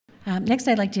Next,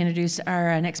 I'd like to introduce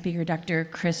our next speaker, Dr.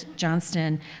 Chris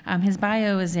Johnston. His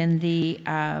bio is in the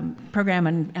program,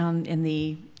 and in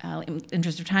the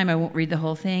interest of time, I won't read the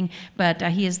whole thing, but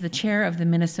he is the chair of the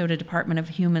Minnesota Department of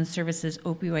Human Services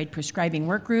Opioid Prescribing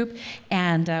Work Group,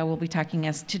 and will be talking to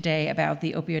us today about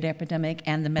the opioid epidemic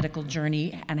and the medical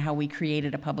journey and how we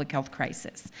created a public health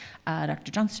crisis.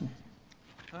 Dr. Johnston.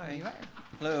 Hi.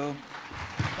 Hello.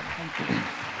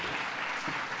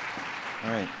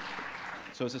 All right.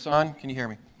 So is this on? Can you hear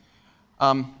me?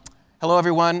 Hello,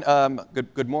 everyone.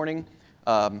 Good morning.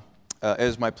 It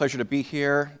is my pleasure to be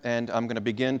here, and I'm going to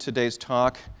begin today's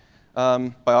talk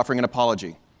by offering an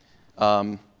apology.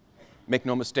 Make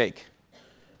no mistake,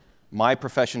 my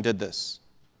profession did this.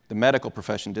 The medical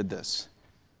profession did this.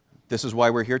 This is why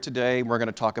we're here today. We're going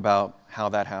to talk about how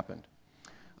that happened.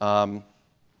 A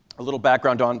little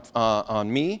background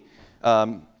on me.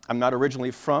 I'm not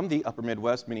originally from the upper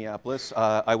Midwest, Minneapolis.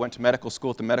 I went to medical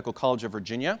school at the Medical College of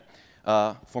Virginia,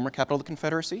 former capital of the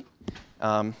Confederacy.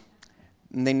 And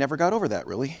they never got over that,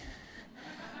 really.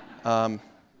 But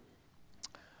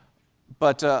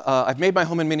I've made my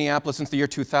home in Minneapolis since the year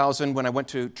 2000 when I went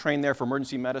to train there for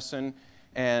emergency medicine.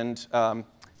 And I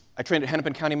trained at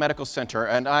Hennepin County Medical Center.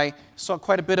 And I saw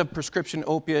quite a bit of prescription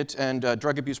opiate and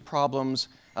drug abuse problems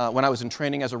when I was in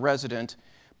training as a resident.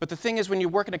 But the thing is, when you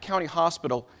work in a county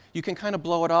hospital, you can kind of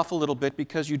blow it off a little bit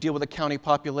because you deal with a county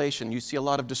population. You see a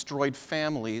lot of destroyed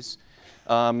families,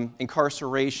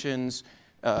 incarcerations,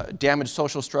 damaged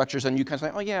social structures, and you kind of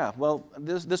say, oh yeah, well,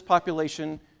 this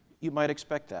population, you might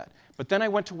expect that. But then I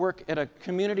went to work at a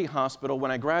community hospital when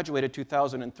I graduated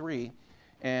 2003,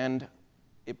 and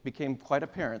it became quite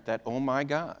apparent that, oh my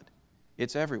God,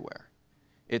 it's everywhere.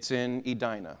 It's in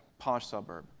Edina, posh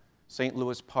suburb, St.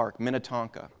 Louis Park,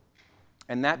 Minnetonka.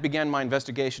 And that began my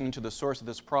investigation into the source of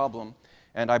this problem,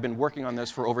 and I've been working on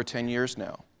this for over 10 years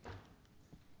now.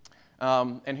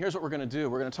 And here's what we're going to do.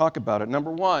 We're going to talk about it.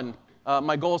 Number one,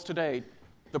 my goals today,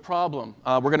 the problem.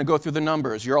 We're going to go through the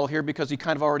numbers. You're all here because you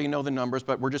kind of already know the numbers,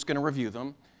 but we're just going to review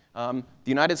them. The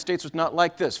United States was not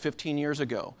like this 15 years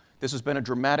ago. This has been a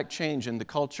dramatic change in the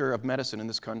culture of medicine in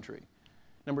this country.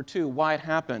 Number two, why it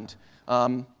happened.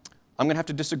 I'm going to have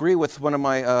to disagree with one of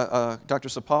my, Dr.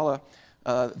 Sapala.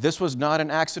 This was not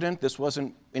an accident. This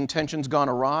wasn't intentions gone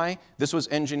awry. This was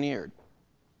engineered.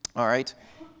 All right?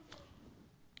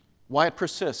 Why it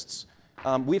persists.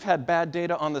 We've had bad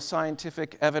data on the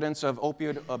scientific evidence of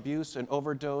opioid abuse and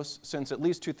overdose since at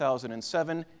least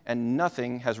 2007, and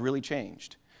nothing has really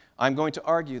changed. I'm going to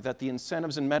argue that the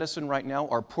incentives in medicine right now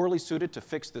are poorly suited to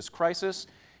fix this crisis.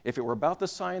 If it were about the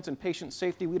science and patient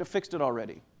safety, we'd have fixed it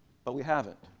already, but we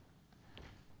haven't.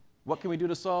 What can we do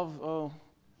to solve? Oh,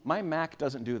 my Mac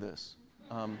doesn't do this.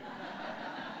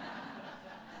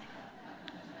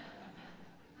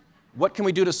 What can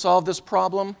we do to solve this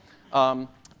problem? I'm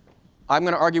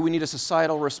going to argue we need a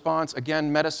societal response.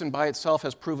 Again, medicine by itself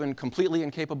has proven completely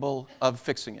incapable of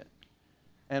fixing it.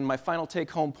 And my final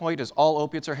take-home point is all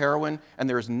opiates are heroin, and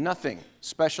there is nothing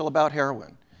special about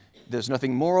heroin. There's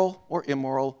nothing moral or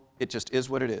immoral. It just is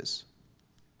what it is.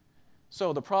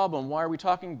 So the problem, why are we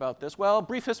talking about this? Well,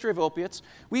 brief history of opiates.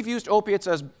 We've used opiates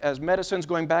as medicines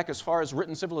going back as far as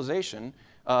written civilization,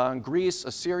 Greece,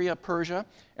 Assyria, Persia.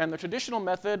 And the traditional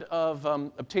method of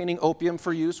obtaining opium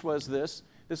for use was this.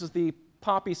 This is the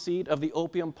poppy seed of the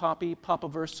opium poppy,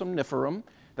 Papaver somniferum,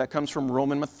 that comes from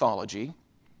Roman mythology.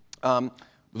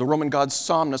 The Roman god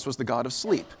Somnus was the god of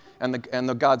sleep. And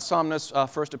the god Somnus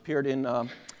first appeared in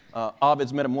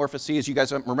Ovid's Metamorphoses. You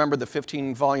guys remember the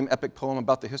 15-volume epic poem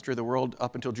about the history of the world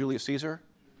up until Julius Caesar?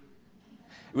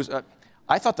 It was,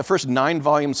 I thought the first 9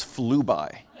 volumes flew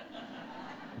by,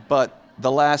 but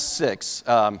the last 6,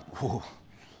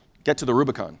 get to the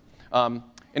Rubicon.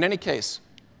 In any case,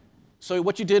 so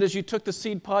what you did is you took the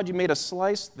seed pod, you made a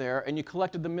slice there, and you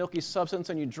collected the milky substance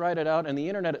and you dried it out, and the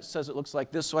internet it says it looks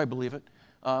like this, so I believe it.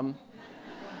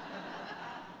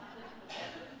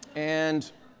 And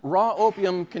raw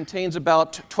opium contains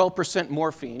about 12%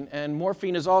 morphine, and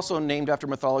morphine is also named after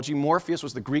mythology. Morpheus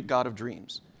was the Greek god of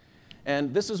dreams.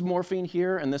 And this is morphine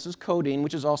here, and this is codeine,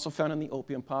 which is also found in the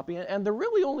opium poppy. And the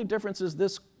really only difference is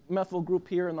this methyl group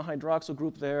here and the hydroxyl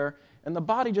group there, and the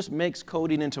body just makes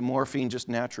codeine into morphine just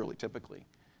naturally, typically.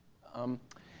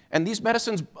 And these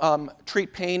medicines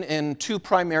treat pain in 2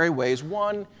 primary ways.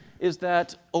 One is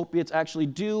that opiates actually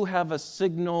do have a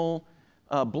signal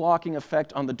blocking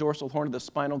effect on the dorsal horn of the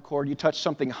spinal cord. You touch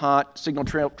something hot, signal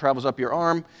travels up your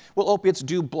arm. Well, opiates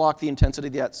do block the intensity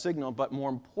of that signal, but more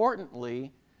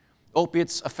importantly,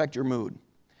 opiates affect your mood.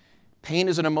 Pain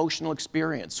is an emotional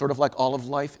experience, sort of like all of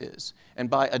life is. And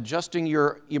by adjusting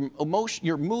your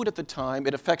mood at the time,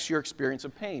 it affects your experience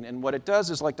of pain. And what it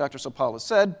does is, like Dr. Sapala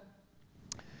said,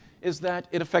 is that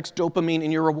it affects dopamine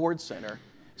in your reward center.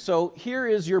 So here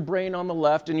is your brain on the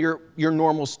left in your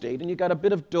normal state, and you got a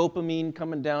bit of dopamine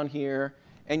coming down here,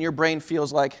 and your brain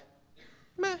feels like,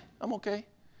 meh, I'm okay.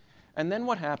 And then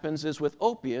what happens is with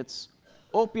opiates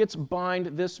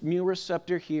bind this mu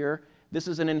receptor here. This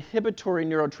is an inhibitory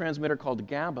neurotransmitter called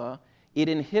GABA. It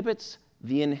inhibits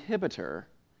the inhibitor.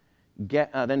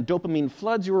 Then dopamine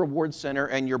floods your reward center,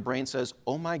 and your brain says,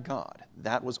 oh my God,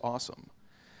 that was awesome.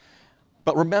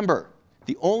 But remember,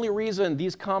 the only reason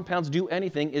these compounds do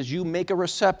anything is you make a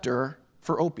receptor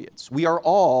for opiates. We are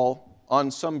all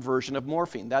on some version of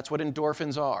morphine. That's what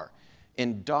endorphins are.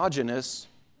 Endogenous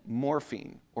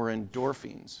morphine, or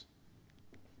endorphins.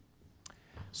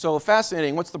 So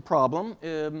fascinating. What's the problem?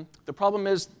 The problem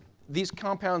is these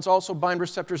compounds also bind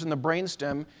receptors in the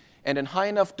brainstem, and in high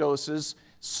enough doses,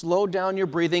 slow down your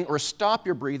breathing or stop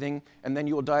your breathing, and then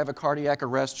you will die of a cardiac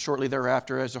arrest shortly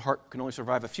thereafter, as the heart can only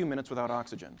survive a few minutes without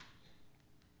oxygen.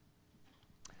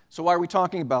 So why are we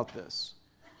talking about this?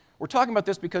 We're talking about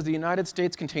this because the United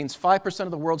States contains 5%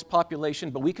 of the world's population,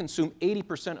 but we consume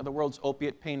 80% of the world's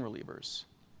opiate pain relievers.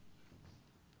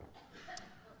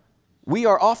 We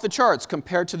are off the charts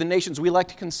compared to the nations we like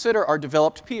to consider our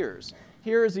developed peers.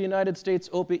 Here is the United States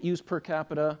opiate use per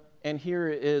capita, and here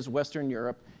is Western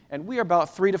Europe. And we are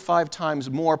about 3 to 5 times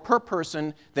more per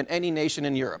person than any nation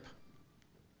in Europe.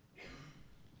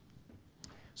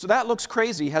 So that looks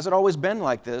crazy. Has it always been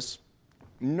like this?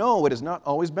 No, it has not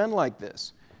always been like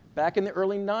this. Back in the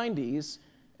early 90s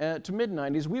to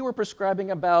mid-90s, we were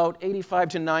prescribing about 85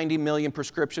 to 90 million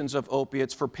prescriptions of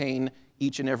opiates for pain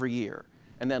each and every year.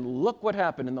 And then look what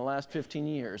happened in the last 15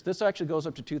 years. This actually goes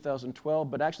up to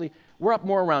 2012, but actually we're up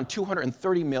more around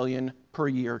 230 million per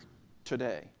year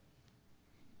today.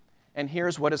 And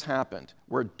here's what has happened.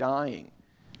 We're dying.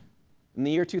 In the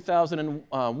year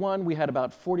 2001, we had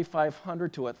about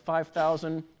 4,500 to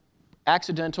 5,000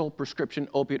 accidental prescription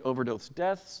opiate overdose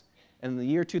deaths. And in the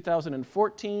year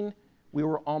 2014, we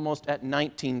were almost at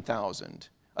 19,000,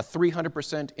 a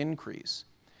 300% increase.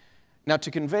 Now,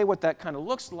 to convey what that kind of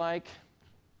looks like,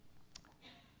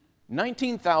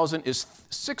 19,000 is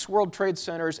 6 World Trade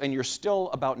Centers, and you're still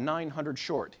about 900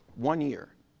 short, 1 year.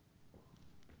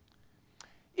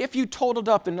 If you totaled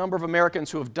up the number of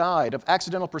Americans who have died of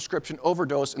accidental prescription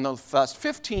overdose in the last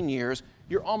 15 years,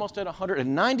 you're almost at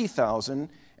 190,000.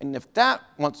 And if you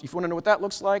want to know what that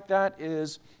looks like, that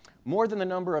is more than the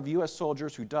number of US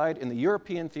soldiers who died in the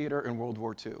European theater in World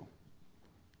War II.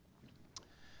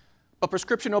 But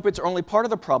prescription opiates are only part of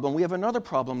the problem. We have another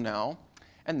problem now,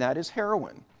 and that is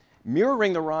heroin.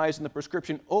 Mirroring the rise in the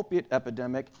prescription opiate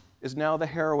epidemic is now the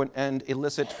heroin and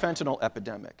illicit fentanyl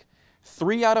epidemic.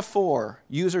 3 out of 4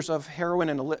 users of heroin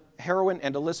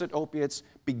and illicit opiates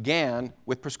began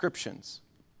with prescriptions.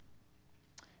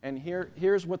 And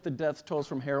here's what the death tolls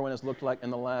from heroin has looked like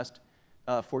in the last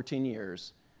 14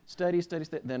 years. Steady, steady,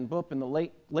 steady. Then, boop, in the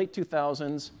late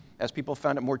 2000s, as people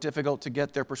found it more difficult to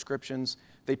get their prescriptions,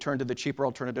 they turned to the cheaper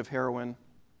alternative heroin,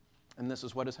 and this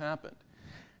is what has happened.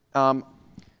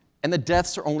 And the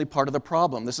deaths are only part of the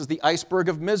problem. This is the iceberg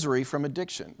of misery from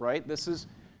addiction, right? This is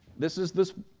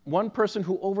this one person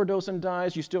who overdoses and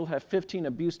dies. You still have 15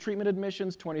 abuse treatment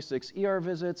admissions, 26 ER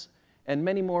visits, and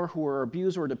many more who are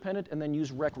abused or dependent and then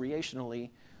used recreationally,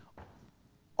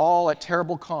 all at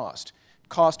terrible cost.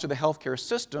 Cost to the healthcare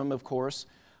system, of course,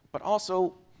 but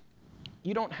also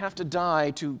you don't have to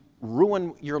die to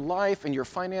ruin your life and your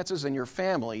finances and your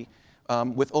family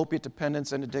with opiate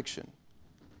dependence and addiction.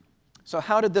 So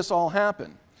how did this all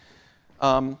happen?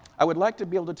 I would like to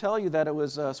be able to tell you that it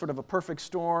was sort of a perfect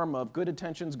storm of good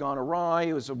intentions gone awry.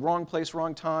 It was a wrong place,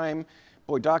 wrong time.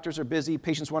 Boy, doctors are busy.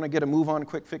 Patients want to get a move-on,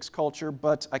 quick fix culture,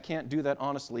 but I can't do that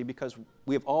honestly because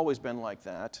we have always been like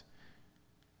that.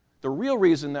 The real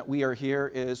reason that we are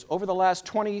here is over the last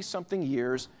 20-something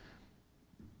years,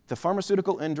 the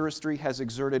pharmaceutical industry has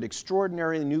exerted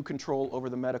extraordinary new control over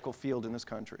the medical field in this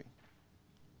country.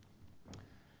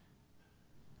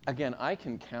 Again, I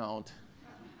can count.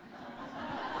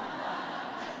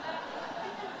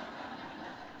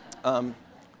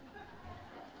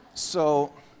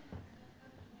 So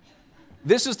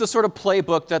this is the sort of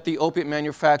playbook that the opiate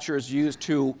manufacturers use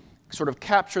to sort of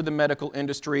capture the medical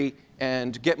industry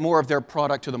and get more of their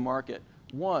product to the market.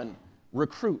 1,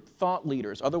 recruit thought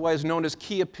leaders, otherwise known as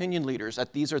key opinion leaders.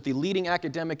 These are the leading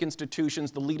academic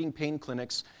institutions, the leading pain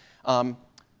clinics,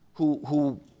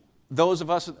 who those of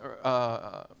us,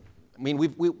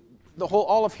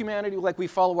 all of humanity, like we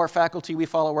follow our faculty, we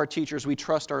follow our teachers, we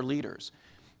trust our leaders.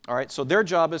 All right, so their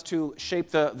job is to shape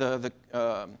the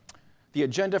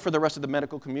agenda for the rest of the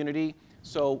medical community,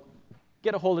 so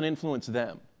get a hold and influence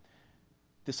them.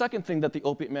 The second thing that the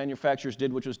opiate manufacturers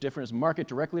did, which was different, is market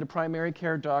directly to primary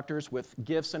care doctors with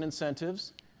gifts and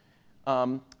incentives.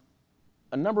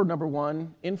 Number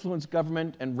one, influence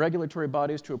government and regulatory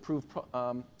bodies to approve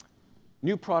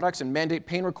new products and mandate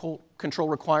pain control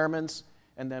requirements.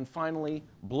 And then finally,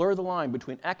 blur the line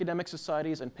between academic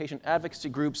societies and patient advocacy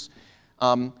groups,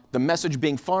 the message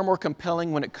being far more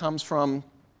compelling when it comes from,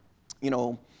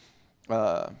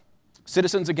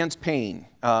 Citizens Against Pain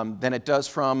than it does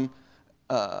from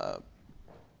a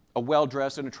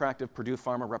well-dressed and attractive Purdue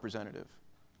Pharma representative.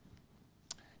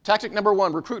 Tactic number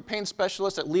one, recruit pain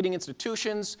specialists at leading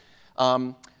institutions.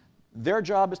 Their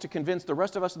job is to convince the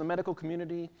rest of us in the medical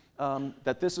community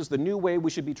that this is the new way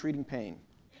we should be treating pain.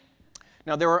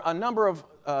 Now, there were a number of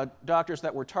doctors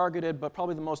that were targeted, but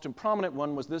probably the most prominent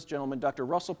one was this gentleman, Dr.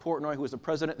 Russell Portnoy, who was the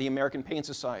president of the American Pain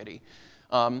Society.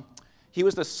 He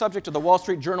was the subject of the Wall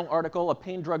Street Journal article, "A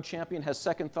Pain Drug Champion Has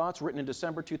Second Thoughts," written in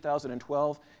December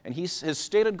 2012, and his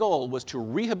stated goal was to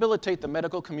rehabilitate the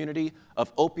medical community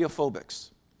of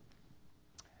opiophobics.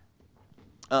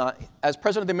 As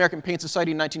president of the American Pain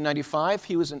Society in 1995,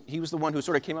 he was the one who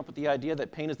sort of came up with the idea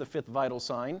that pain is the fifth vital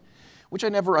sign, which I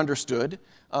never understood.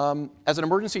 As an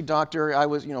emergency doctor,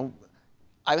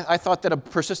 I thought that a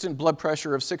persistent blood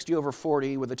pressure of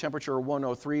 60/40 with a temperature of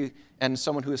 103 and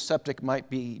someone who is septic might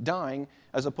be dying,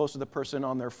 as opposed to the person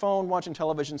on their phone watching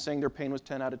television saying their pain was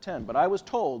 10 out of 10. But I was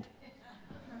told,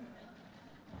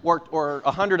 or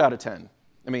 100 out of 10.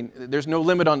 I mean, there's no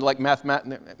limit on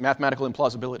mathematical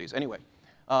implausibilities. Anyway.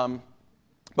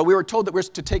 But we were told that we're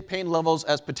to take pain levels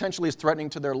as potentially as threatening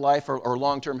to their life or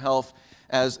long-term health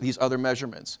as these other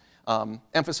measurements,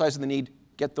 emphasizing the need to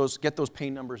get those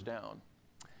pain numbers down.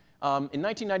 In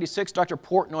 1996, Dr.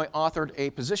 Portnoy authored a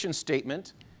position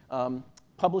statement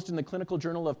published in the Clinical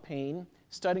Journal of Pain,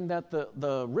 stating that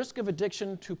the risk of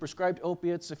addiction to prescribed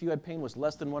opiates if you had pain was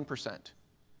less than 1%.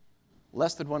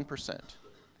 Less than 1%.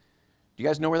 Do you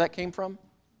guys know where that came from?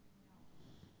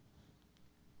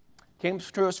 Came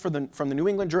to us from the New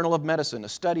England Journal of Medicine, a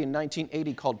study in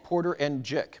 1980 called Porter and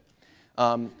Jick.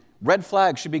 Red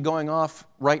flags should be going off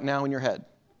right now in your head.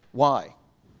 Why?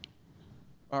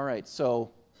 All right, so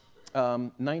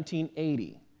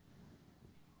 1980.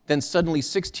 Then suddenly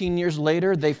 16 years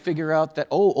later, they figure out that,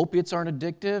 opiates aren't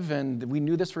addictive, and we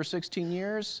knew this for 16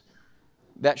 years.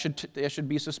 That should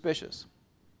be suspicious.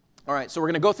 All right, so we're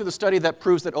going to go through the study that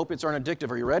proves that opiates aren't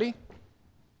addictive. Are you ready?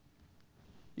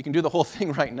 You can do the whole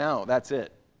thing right now. That's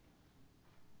it.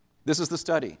 This is the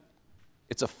study.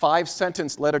 It's a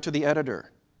 5-sentence letter to the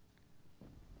editor.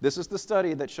 This is the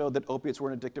study that showed that opiates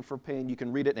weren't addictive for pain. You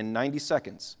can read it in 90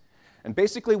 seconds. And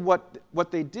basically what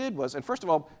they did was, and first of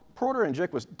all, Porter and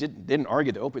Jick didn't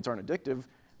argue that opiates aren't addictive.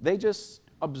 They just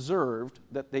observed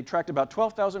that they tracked about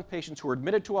 12,000 patients who were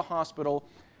admitted to a hospital,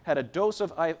 had a dose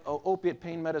of opiate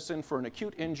pain medicine for an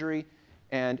acute injury,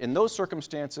 and in those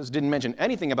circumstances, didn't mention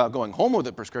anything about going home with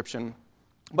a prescription,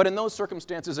 but in those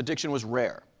circumstances, addiction was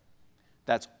rare.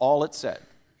 That's all it said.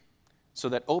 So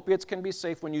that opiates can be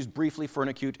safe when used briefly for an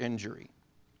acute injury.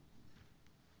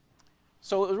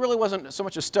 So it really wasn't so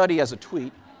much a study as a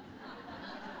tweet.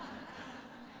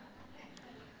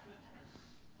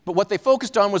 But what they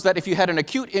focused on was that if you had an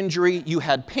acute injury, you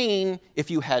had pain.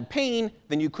 If you had pain,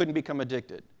 then you couldn't become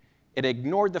addicted. It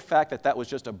ignored the fact that that was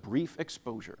just a brief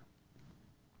exposure.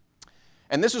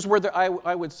 And this is where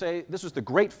I would say this was the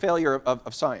great failure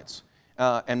of science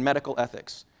and medical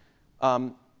ethics.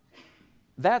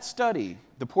 That study,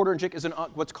 the Porter and Jick, is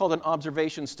what's called an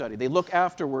observation study. They look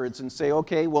afterwards and say,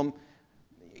 okay, well,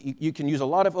 you can use a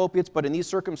lot of opiates, but in these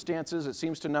circumstances, it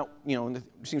seems to not, it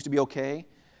seems to be okay.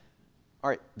 All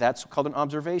right, that's called an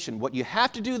observation. What you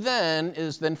have to do then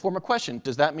is then form a question.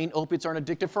 Does that mean opiates aren't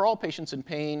addictive for all patients in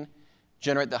pain?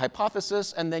 Generate the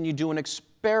hypothesis, and then you do an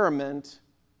experiment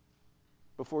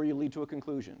before you lead to a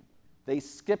conclusion. They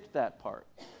skipped that part.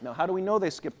 Now, how do we know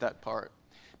they skipped that part?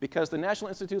 Because the National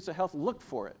Institutes of Health looked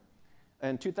for it.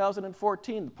 In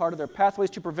 2014, part of their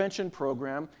Pathways to Prevention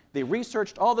program, they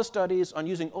researched all the studies on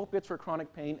using opiates for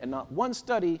chronic pain, and not one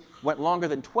study went longer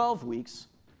than 12 weeks,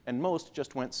 and most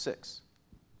just went 6.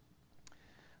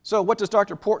 So what does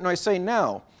Dr. Portnoy say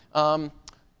now? In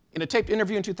a taped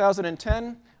interview in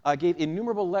 2010, gave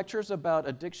innumerable lectures about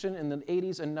addiction in the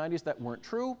 80s and 90s that weren't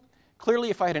true. Clearly,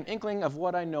 if I had an inkling of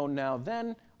what I know now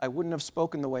then, I wouldn't have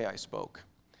spoken the way I spoke.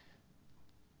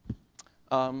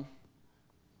 By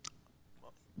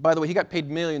the way, he got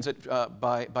paid millions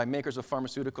by makers of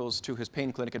pharmaceuticals to his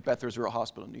pain clinic at Beth Israel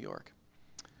Hospital in New York.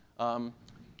 10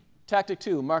 Tactic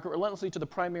 2, market relentlessly to the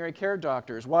primary care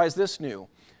doctors. Why is this new?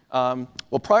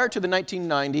 Well, prior to the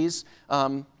 1990s,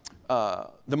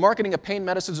 the marketing of pain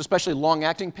medicines, especially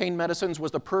long-acting pain medicines,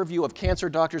 was the purview of cancer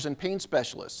doctors and pain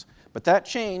specialists. But that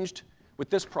changed with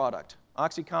this product,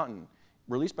 OxyContin,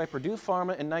 released by Purdue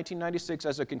Pharma in 1996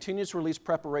 as a continuous release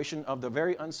preparation of the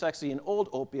very unsexy and old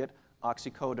opiate,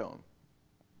 oxycodone.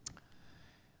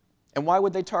 And why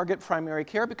would they target primary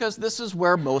care? Because this is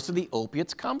where most of the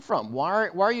opiates come from. Why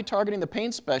are you targeting the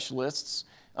pain specialists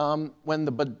when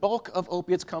the bulk of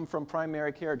opiates come from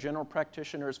primary care, general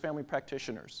practitioners, family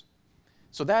practitioners?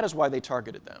 So that is why they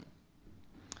targeted them.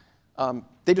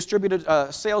 They distributed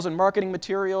sales and marketing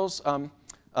materials,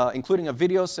 including a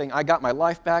video saying, "I got my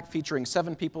life back," featuring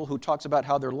 7 people who talks about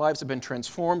how their lives have been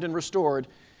transformed and restored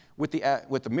with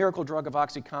the miracle drug of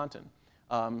OxyContin.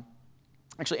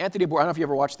 Actually, Anthony Bourdain, I don't know if you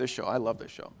ever watched this show. I love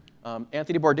this show.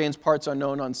 Anthony Bourdain's Parts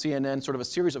Unknown on CNN, sort of a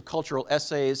series of cultural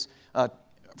essays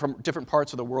from different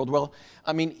parts of the world. Well,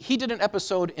 I mean, he did an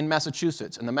episode in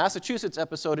Massachusetts, and the Massachusetts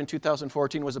episode in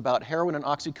 2014 was about heroin and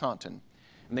OxyContin.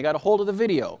 And they got a hold of the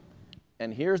video,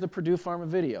 and here's the Purdue Pharma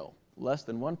video. Less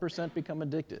than 1% become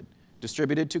addicted,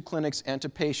 distributed to clinics and to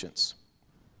patients.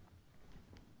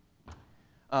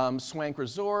 Swank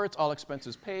resorts, all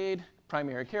expenses paid,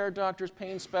 primary care doctors,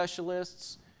 pain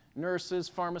specialists, nurses,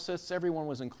 pharmacists, everyone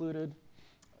was included.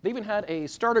 They even had a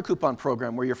starter coupon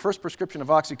program where your first prescription of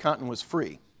OxyContin was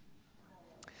free.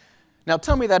 Now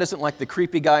tell me that isn't like the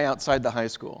creepy guy outside the high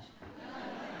school.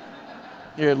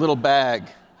 Your little bag,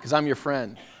 because I'm your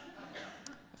friend.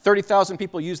 30,000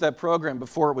 people used that program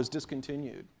before it was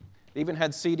discontinued. They even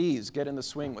had CDs, Get in the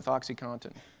Swing with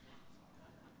OxyContin.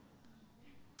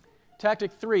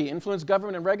 Tactic 3, influence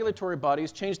government and regulatory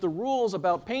bodies, change the rules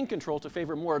about pain control to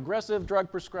favor more aggressive drug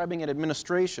prescribing and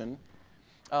administration.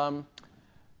 Drug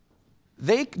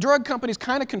companies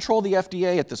kind of control the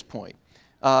FDA at this point.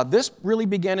 This really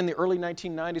began in the early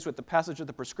 1990s with the passage of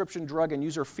the Prescription Drug and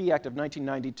User Fee Act of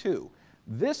 1992.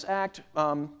 This act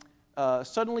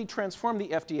suddenly transformed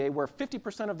the FDA, where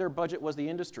 50% of their budget was the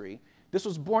industry. This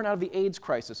was born out of the AIDS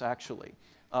crisis, actually.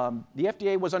 The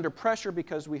FDA was under pressure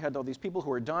because we had all these people who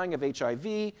were dying of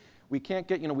HIV. We can't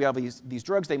get, we have these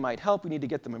drugs, they might help, we need to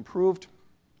get them improved.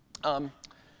 And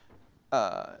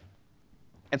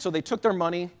so they took their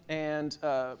money, and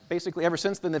basically ever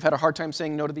since then they've had a hard time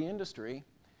saying no to the industry.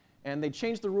 And they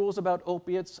changed the rules about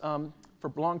opiates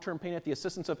for long-term pain at the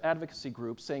assistance of advocacy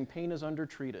groups, saying pain is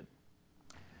undertreated.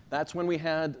 That's when we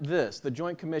had this, the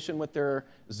Joint Commission with their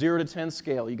 0 to 10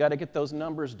 scale. You got to get those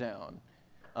numbers down.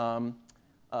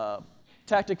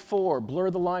 Tactic 4, blur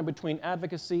the line between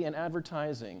advocacy and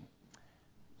advertising.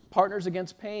 Partners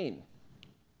against pain.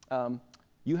 Pain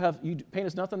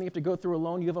is nothing you have to go through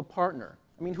alone. You have a partner.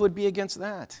 I mean, who would be against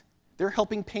that? They're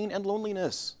helping pain and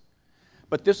loneliness.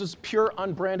 But this is pure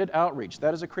unbranded outreach.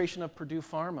 That is a creation of Purdue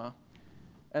Pharma.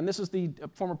 And this is the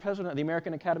former president of the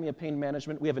American Academy of Pain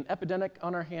Management. We have an epidemic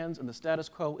on our hands, and the status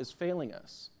quo is failing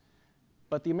us.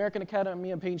 But the American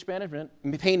Academy of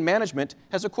Pain Management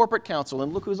has a corporate council,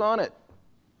 and look who's on it.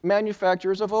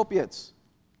 Manufacturers of opiates.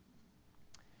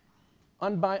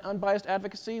 Unbiased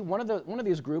advocacy, one of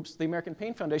these groups, the American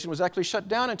Pain Foundation, was actually shut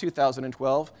down in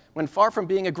 2012 when, far from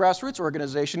being a grassroots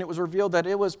organization, it was revealed that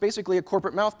it was basically a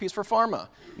corporate mouthpiece for pharma.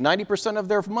 90% of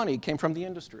their money came from the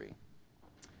industry.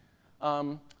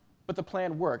 But the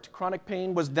plan worked. Chronic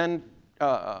pain was then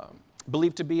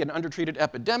believed to be an undertreated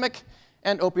epidemic,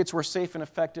 and opiates were safe and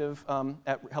effective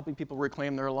at helping people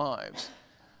reclaim their lives.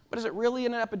 But is it really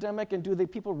an epidemic, and do the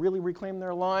people really reclaim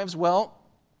their lives? Well,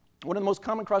 one of the most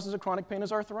common causes of chronic pain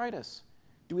is arthritis.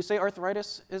 Do we say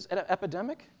arthritis is an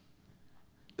epidemic?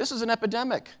 This is an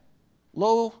epidemic.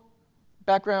 Low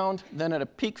background, then at a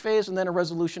peak phase, and then a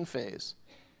resolution phase.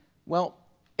 Well,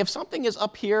 if something is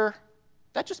up here,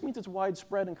 that just means it's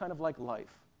widespread and kind of like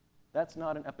life. That's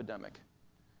not an epidemic.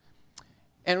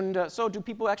 And so do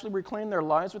people actually reclaim their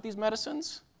lives with these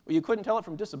medicines? Well, you couldn't tell it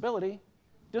from disability.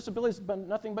 Disability's been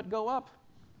nothing but go up.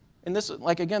 And this,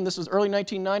 again, this is early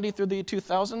 1990 through the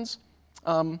 2000s.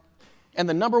 And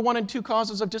the number 1 and 2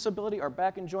 causes of disability are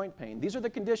back and joint pain. These are the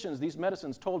conditions these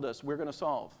medicines told us we're going to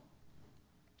solve.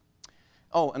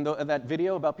 Oh, and that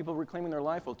video about people reclaiming their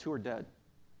life, well, 2 are dead.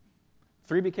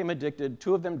 3 became addicted,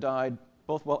 2 of them died,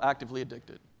 both while actively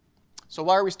addicted. So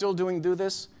why are we still doing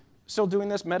this? Still doing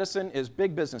this? Medicine is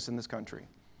big business in this country.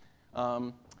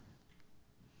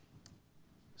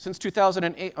 Since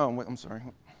 2008, I'm sorry,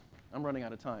 I'm running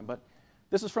out of time, but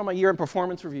this is from a year in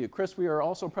performance review. Chris, we are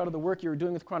also proud of the work you're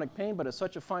doing with chronic pain, but it's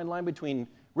such a fine line between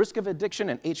risk of addiction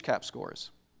and HCAP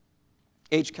scores.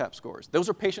 HCAP scores. Those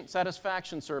are patient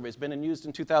satisfaction surveys, been used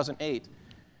in 2008.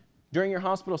 During your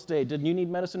hospital stay, did you need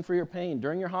medicine for your pain?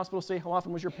 During your hospital stay, how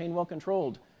often was your pain well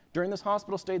controlled? During this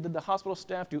hospital stay, did the hospital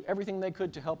staff do everything they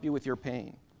could to help you with your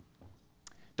pain?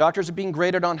 Doctors are being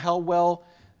graded on how well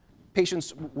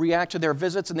patients react to their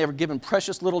visits, and they were given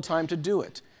precious little time to do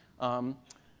it.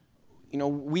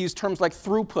 We use terms like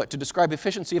throughput to describe the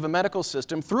efficiency of a medical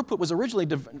system. Throughput was originally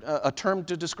a term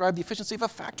to describe the efficiency of a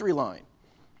factory line.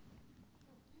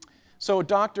 So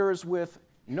doctors with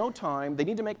no time, they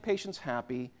need to make patients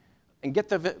happy, and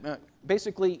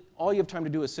basically all you have time to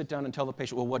do is sit down and tell the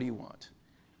patient, well, what do you want?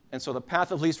 And so the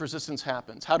path of least resistance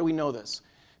happens. How do we know this?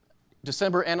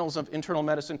 December Annals of Internal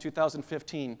Medicine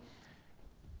 2015,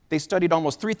 they studied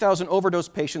almost 3,000 overdose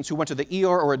patients who went to the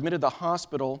ER or admitted to the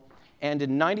hospital, and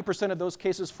in 90% of those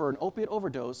cases for an opiate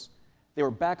overdose, they were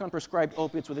back on prescribed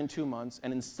opiates within 2 months,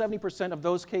 and in 70% of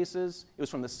those cases, it was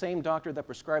from the same doctor that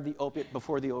prescribed the opiate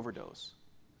before the overdose.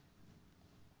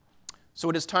 So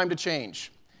it is time to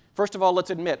change. First of all,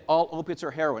 let's admit, all opiates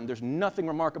are heroin. There's nothing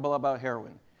remarkable about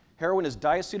heroin. Heroin is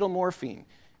diacetylmorphine,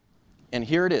 and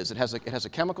here it is. It has a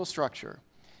chemical structure.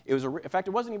 In fact,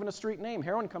 it wasn't even a street name.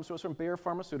 Heroin comes to us from Bayer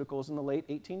Pharmaceuticals in the late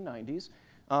 1890s.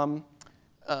 And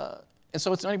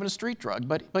so it's not even a street drug,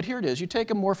 but here it is. You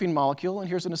take a morphine molecule, and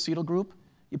here's an acetyl group.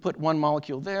 You put one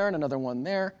molecule there and another one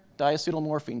there,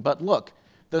 diacetylmorphine. But look,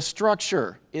 the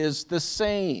structure is the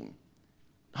same.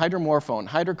 Hydromorphone,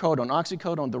 hydrocodone,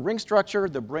 oxycodone, the ring structure,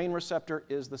 the brain receptor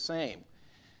is the same.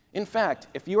 In fact,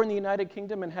 if you were in the United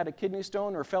Kingdom and had a kidney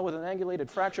stone or fell with an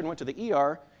angulated fracture and went to the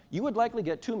ER, you would likely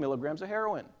get 2 milligrams of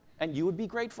heroin, and you would be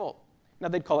grateful. Now,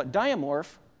 they'd call it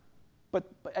diamorph, but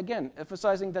again,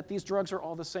 emphasizing that these drugs are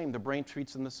all the same. The brain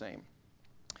treats them the same.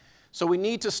 So we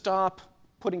need to stop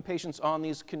putting patients on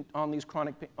these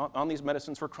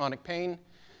medicines for chronic pain.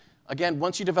 Again,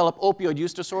 once you develop opioid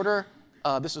use disorder,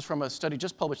 this is from a study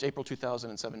just published April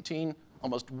 2017,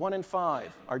 almost 1 in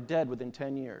 5 are dead within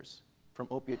 10 years from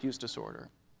opiate use disorder.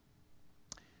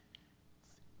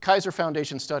 Kaiser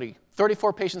Foundation study,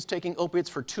 34 patients taking opiates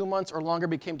for 2 months or longer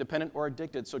became dependent or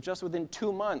addicted. So just within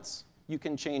 2 months, you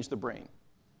can change the brain.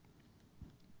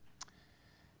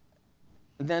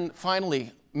 And then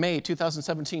finally, May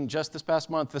 2017, just this past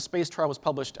month, the SPACE trial was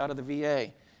published out of the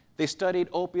VA. They studied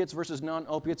opiates versus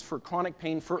non-opiates for chronic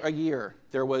pain for a year.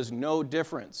 There was no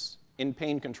difference in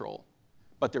pain control,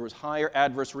 but there was higher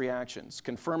adverse reactions,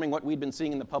 confirming what we'd been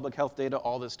seeing in the public health data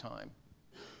all this time.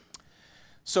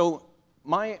 So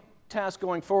my task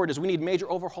going forward is we need major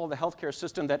overhaul of the healthcare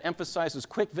system that emphasizes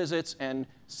quick visits and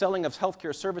selling of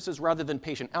healthcare services rather than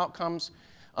patient outcomes.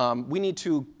 We need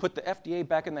to put the FDA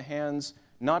back in the hands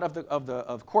not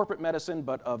of corporate medicine,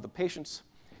 but of the patients.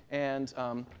 And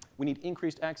we need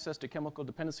increased access to chemical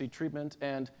dependency treatment.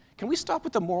 And can we stop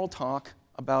with the moral talk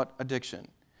about addiction?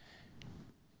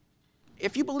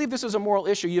 If you believe this is a moral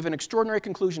issue, you have an extraordinary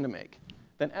conclusion to make.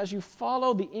 Then as you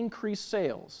follow the increased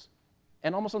sales,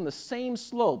 and almost on the same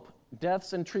slope,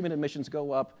 deaths and treatment admissions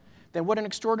go up, then what an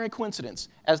extraordinary coincidence.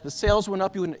 As the sales went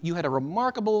up, you had a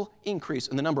remarkable increase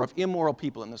in the number of immoral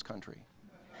people in this country.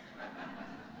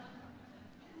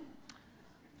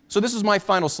 So this is my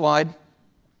final slide.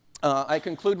 I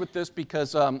conclude with this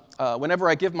because whenever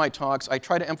I give my talks, I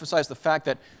try to emphasize the fact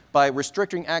that by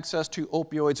restricting access to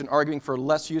opioids and arguing for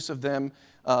less use of them,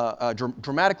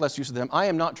 dramatic less use of them, I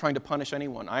am not trying to punish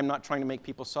anyone. I'm not trying to make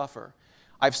people suffer.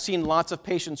 I've seen lots of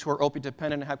patients who are opiate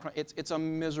dependent and have it's a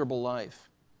miserable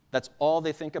life. That's all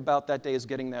they think about that day is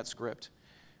getting that script.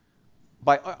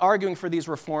 By arguing for these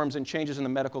reforms and changes in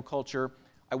the medical culture,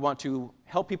 I want to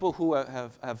help people who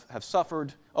have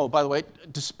suffered. Oh, by the way,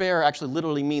 despair actually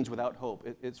literally means without hope.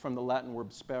 It's from the Latin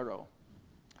word spero.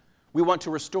 We want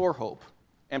to restore hope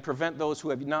and prevent those who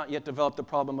have not yet developed the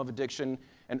problem of addiction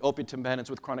and opiate dependence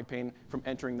with chronic pain from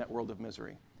entering that world of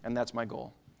misery. And that's my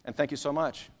goal. And thank you so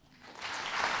much.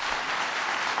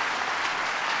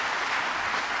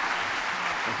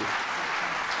 Thank you.